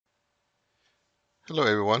Hello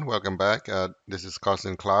everyone, welcome back. This is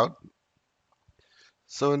Carson Cloud.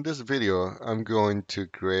 So in this video, I'm going to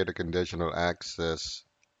create a conditional access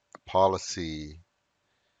policy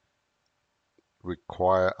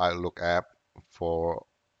require Outlook app for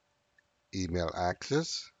email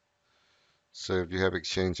access. So if you have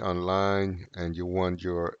Exchange Online and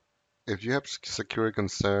if you have security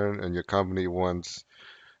concern and your company wants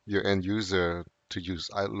your end user to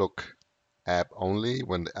use Outlook app only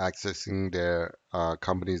when accessing their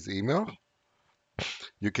company's email,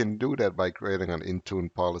 you can do that by creating an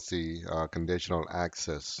Intune policy conditional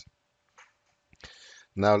access.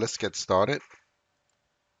 Now let's get started.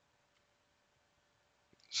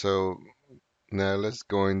 So now let's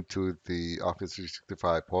go into the Office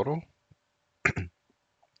 365 portal.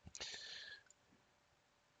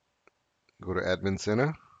 Go to Admin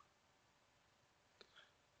Center,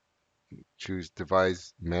 choose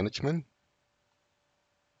Device Management.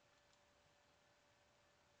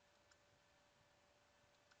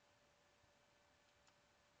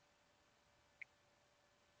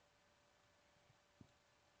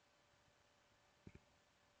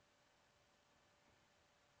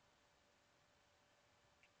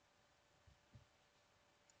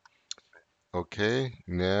 Okay,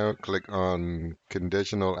 now click on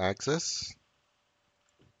Conditional Access.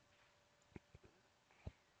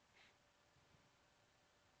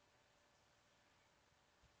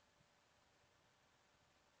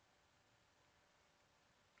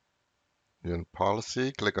 In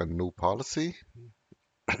Policy, click on New Policy.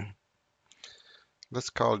 Let's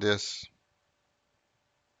call this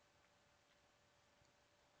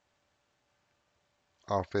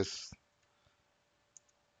Office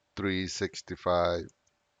 365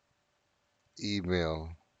 Email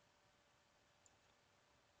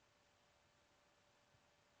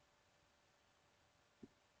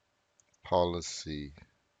Policy.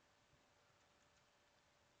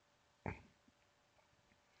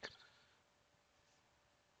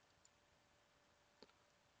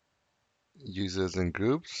 Users and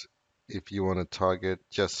groups. If you want to target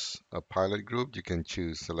just a pilot group, you can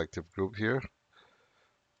choose selective group here,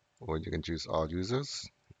 or you can choose all users.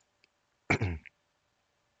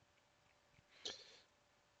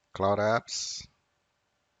 Cloud apps.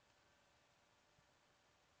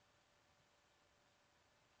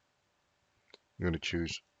 I'm going to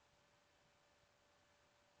choose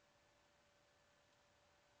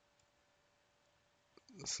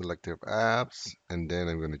selective apps, and then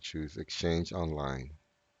I'm going to choose Exchange Online.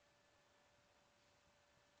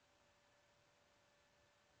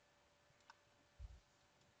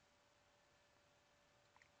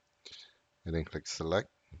 And then click Select.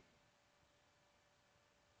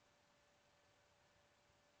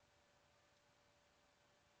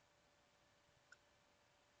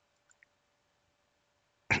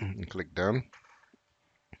 And click Done.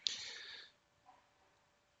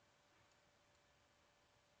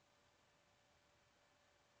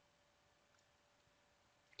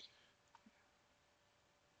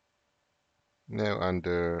 Now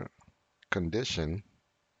under Condition,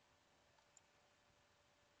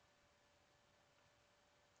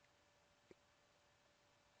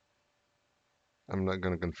 I'm not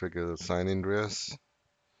going to configure the sign-in risk.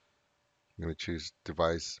 I'm going to choose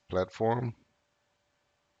Device Platform.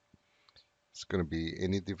 It's going to be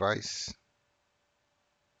any device.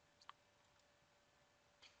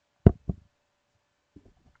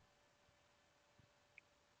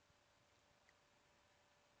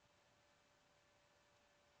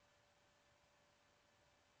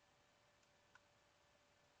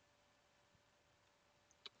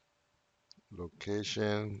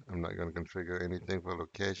 Location, I'm not going to configure anything for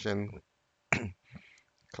location.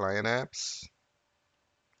 Client apps,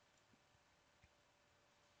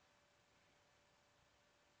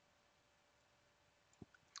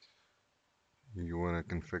 you want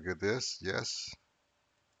to configure this, yes.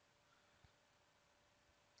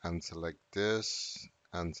 Unselect this,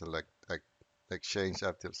 unselect Exchange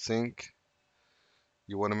Active Sync.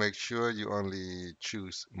 You want to make sure you only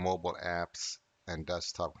choose mobile apps and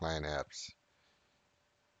desktop client apps.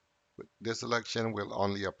 This selection will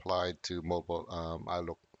only apply to mobile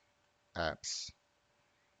Outlook apps.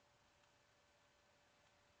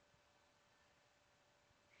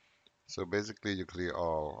 So basically you clear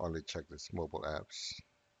all, only check this mobile apps.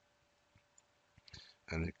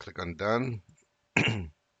 And you click on Done.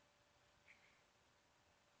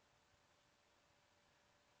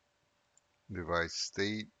 Device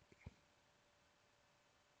state.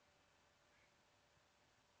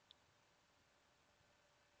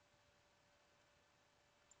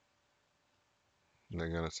 And I'm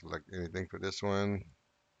going to select anything for this one.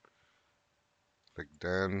 Click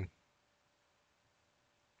Done.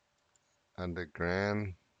 under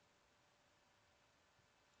grant,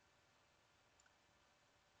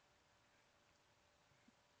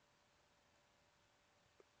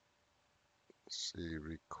 see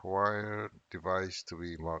required device to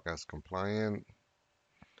be marked as compliant,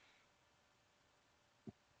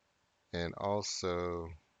 and also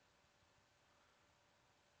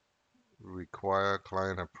require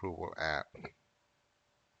client approval app.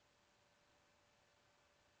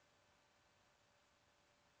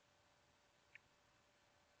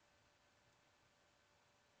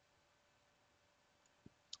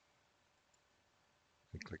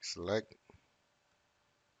 And click select.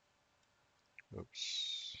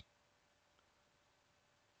 Oops.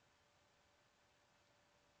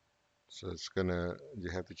 So it's gonna, you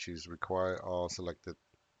have to choose require all selected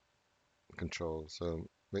controls. So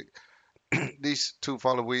make, these two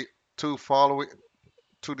following,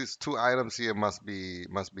 these two items here must be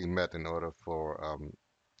met in order for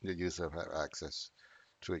the user to have access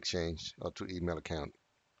to Exchange or to email account.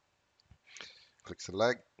 Click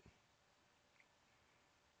select,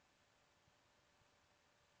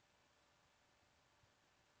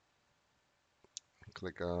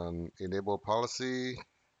 click on enable policy,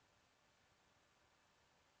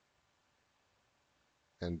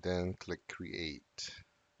 and then click create.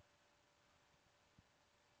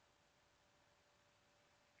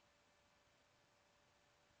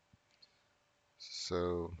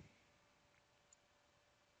 So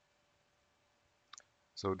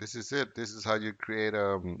so this is it. This is how you create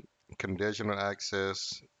conditional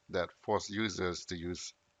access that force users to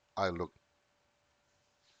use Outlook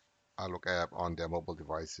Outlook app on their mobile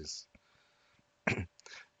devices.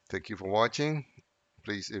 Thank you for watching.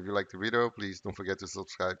 Please, if you like the video, please don't forget to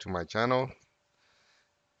subscribe to my channel.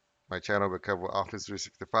 My channel will cover Office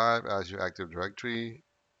 365, Azure Active Directory,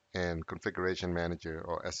 and Configuration Manager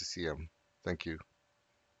or SCCM. Thank you.